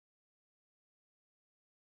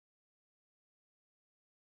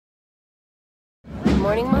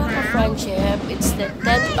morning mga ka-friendship. It's the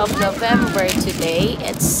 10th of November today.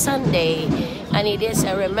 It's Sunday and it is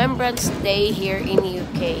a Remembrance Day here in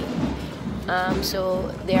UK. So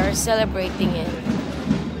they are celebrating it.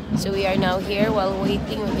 So we are now here while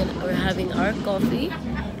waiting. We're having our coffee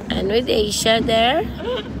and with Aisha there.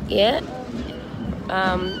 Yeah.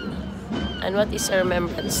 And what is a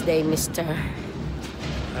Remembrance Day, Mister?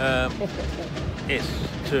 It's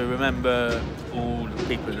to remember all the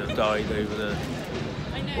people that died over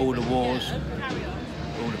all the wars,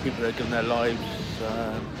 all the people that have given their lives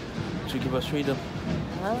to give us freedom.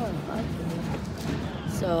 Oh, okay.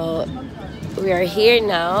 So we are here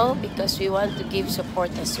now because we want to give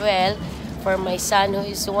support as well for my son, who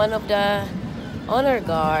is one of the honor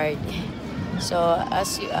guard. So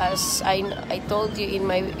as I told you in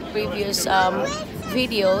my previous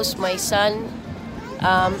videos, my son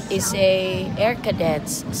is a Air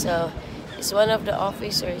Cadets. So he's one of the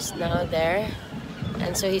officers now there,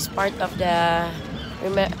 and so he's part of the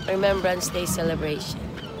Remembrance Day celebration.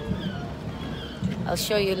 I'll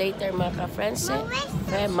show you later, mga ka-friendship.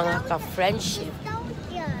 Mga ka-friendship.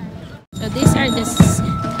 So these are the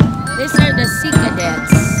Sea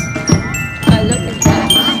Cadets. Oh, look at that.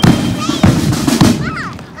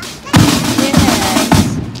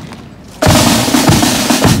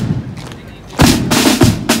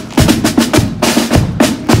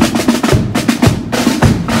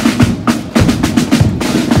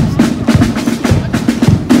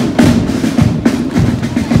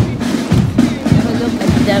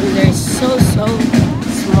 They're so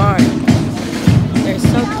smart. They're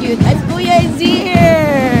so cute. And Kuya is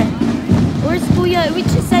here. Where's Kuya? Which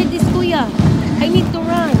side is Kuya? I need to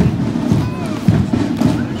run.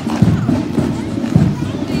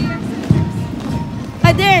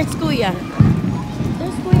 Ah, there's Kuya.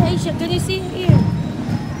 There's Kuya Aisha. Can you see here?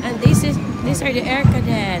 And these are the Air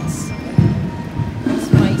Cadets. That's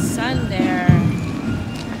my son there.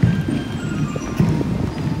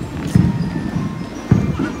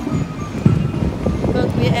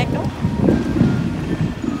 Kuya Echo?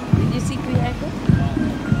 Did you see Kuya Echo?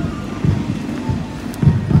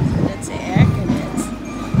 That's the Air Cadets.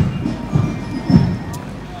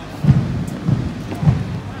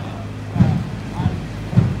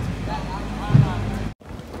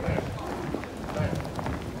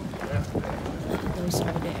 Those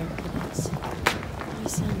are the Air Cadets. My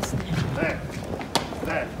son's there. Left,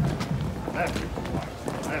 left, left,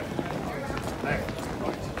 left, left,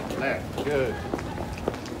 left. Good.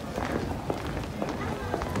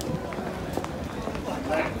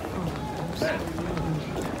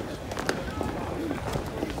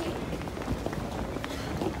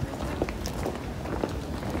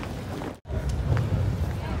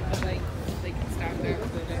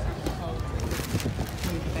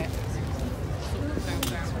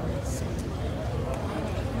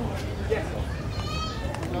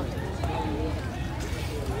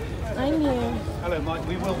 I'm here. Hello, Mike.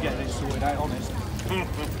 We will get this sorted out, honest.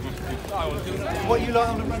 What you like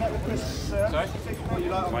on the run out of Chris? Sorry? What you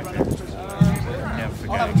like on the run out of Chris?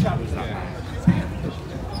 I'll have a chat with that.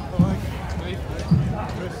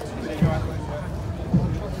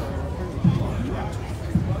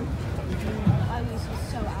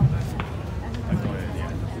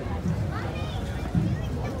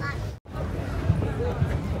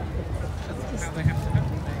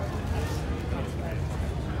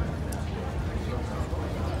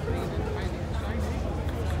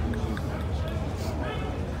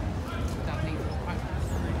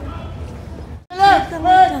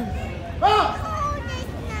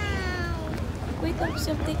 Wait up,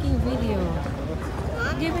 stop taking video.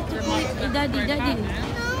 Give it to Daddy. No,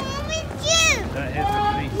 it's you.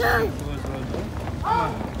 No.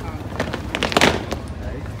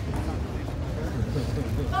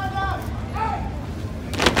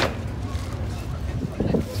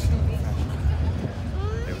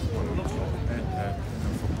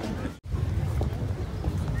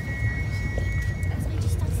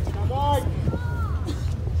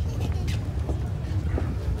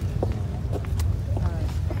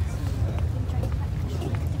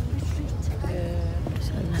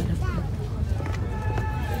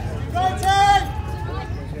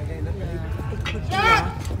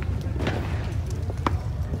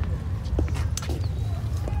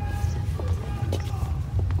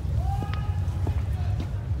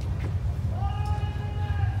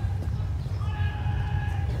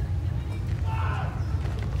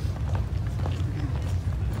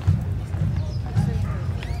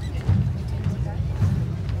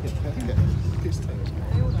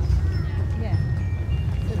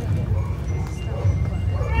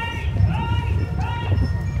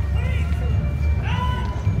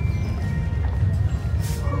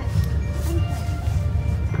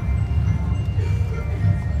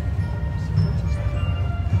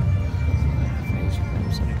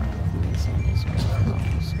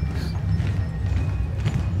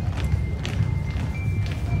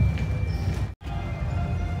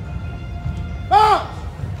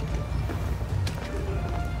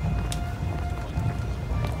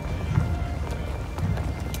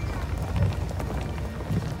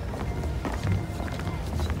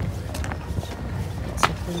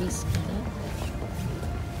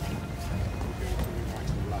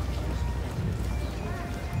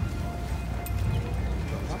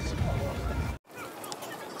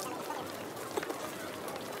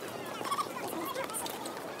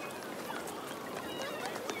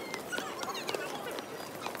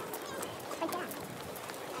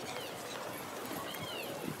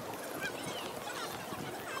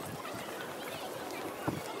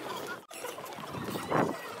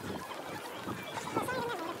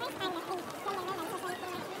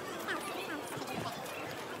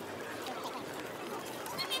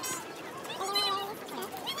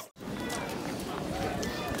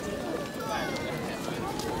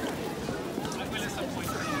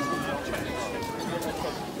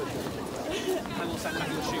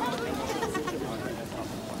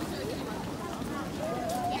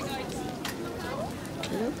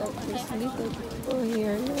 Look at this little people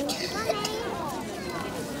here. Look.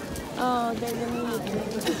 Oh, they're the mini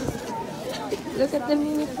police. Look at the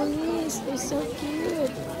mini police. They're so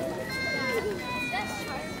cute.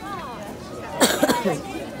 Yeah.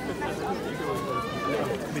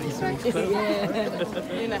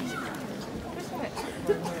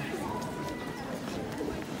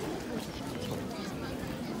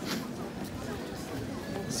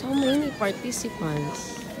 So many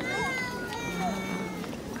participants.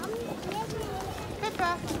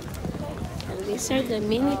 And these are the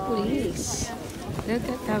mini police. Look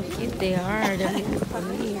at how cute they are, the mini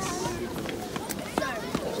police.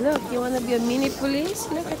 Look, you want to be a mini police?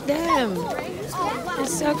 Look at them. They're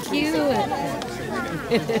so cute.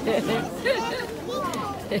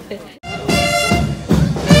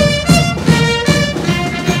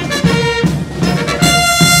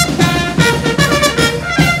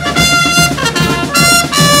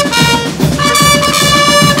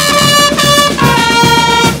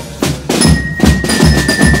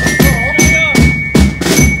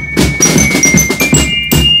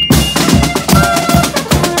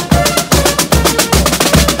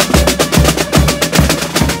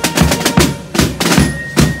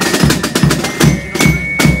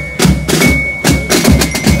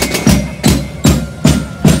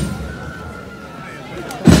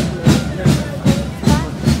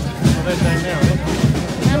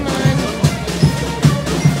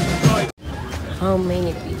 How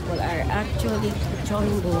many people are actually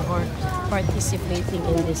joining or participating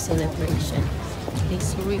in this celebration?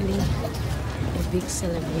 It's really a big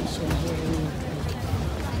celebration here in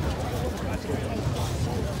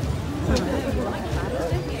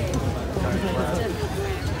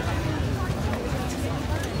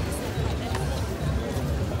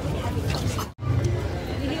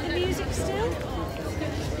You hear the music still?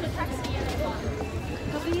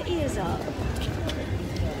 Cover your ears up.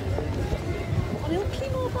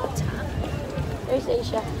 More butter. There's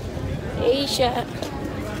Asia. Asia.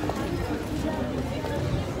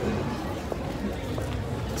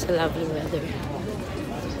 It's a lovely weather.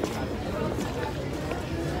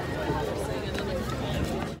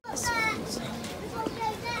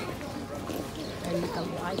 And little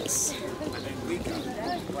lights.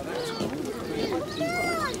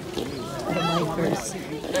 The bikers.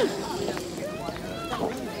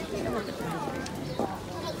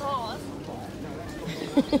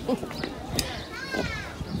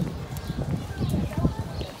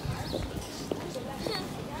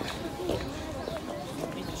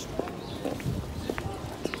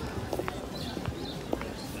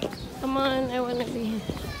 Come on, I want to be here.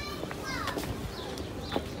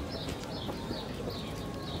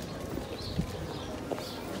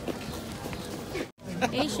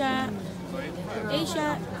 Asia.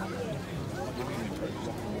 Asia.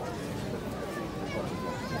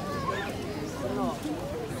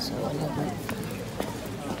 So,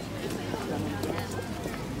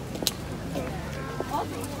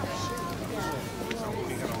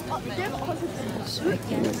 so I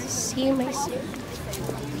can see myself.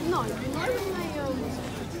 No,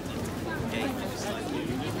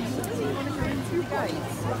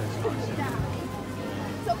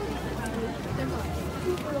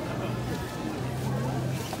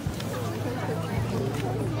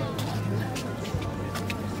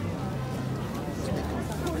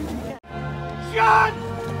 Shut!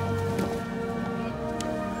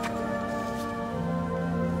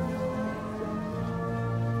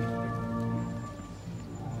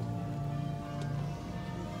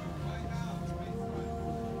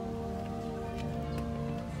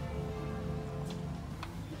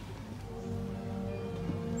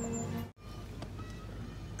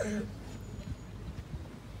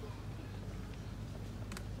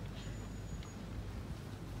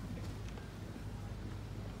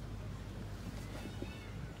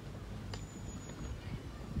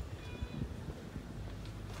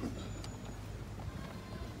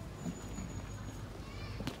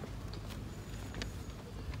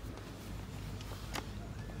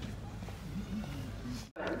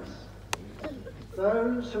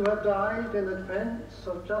 Those who have died in the defense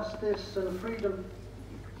of justice and freedom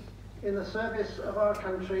in the service of our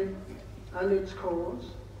country and its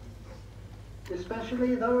cause,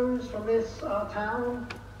 especially those from this our town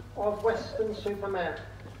of Weston-super-Mare,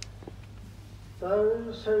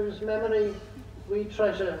 those whose memory we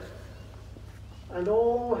treasure, and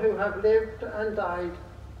all who have lived and died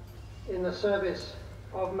in the service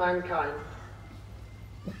of mankind.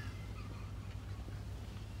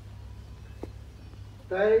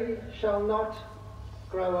 They shall not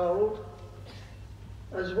grow old,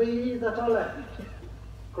 as we that are left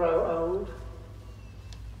grow old.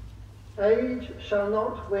 Age shall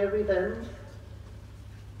not weary them,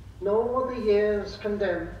 nor the years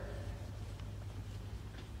condemn.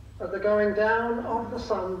 At the going down of the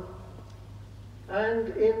sun, and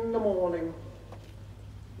in the morning,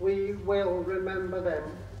 we will remember them.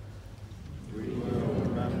 We will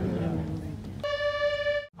remember them.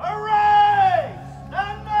 Hooray!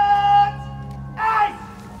 Standards! Ace!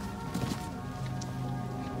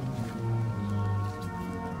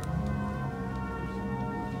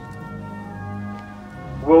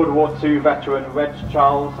 World War II veteran Reg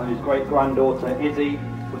Charles and his great-granddaughter Izzy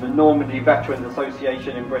from the Normandy Veterans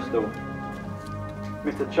Association in Bristol.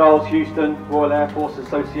 Mr Charles Houston, Royal Air Force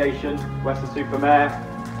Association, Western-super-Mare,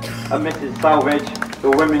 and Mrs Salvage, the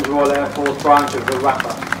Women's Royal Air Force branch of the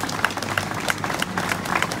RAPA.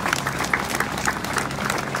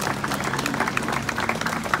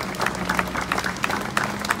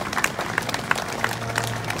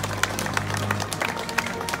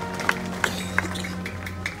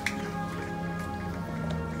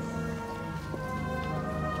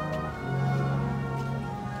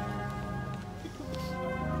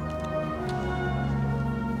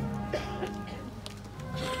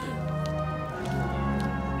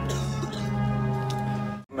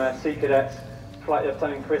 Sea Cadets, Flight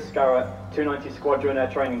Lieutenant Chris Scarrett, 290 Squadron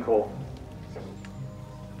Air Training Corps.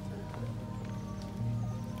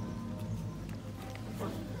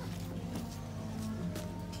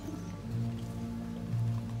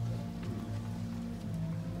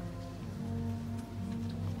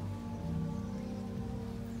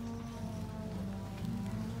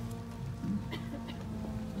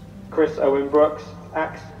 Chris Owen Brooks,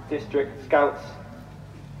 Axe District Scouts,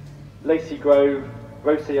 Lacey Grove,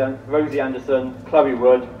 Rosie Anderson, Chloe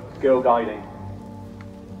Wood, Girl Guiding.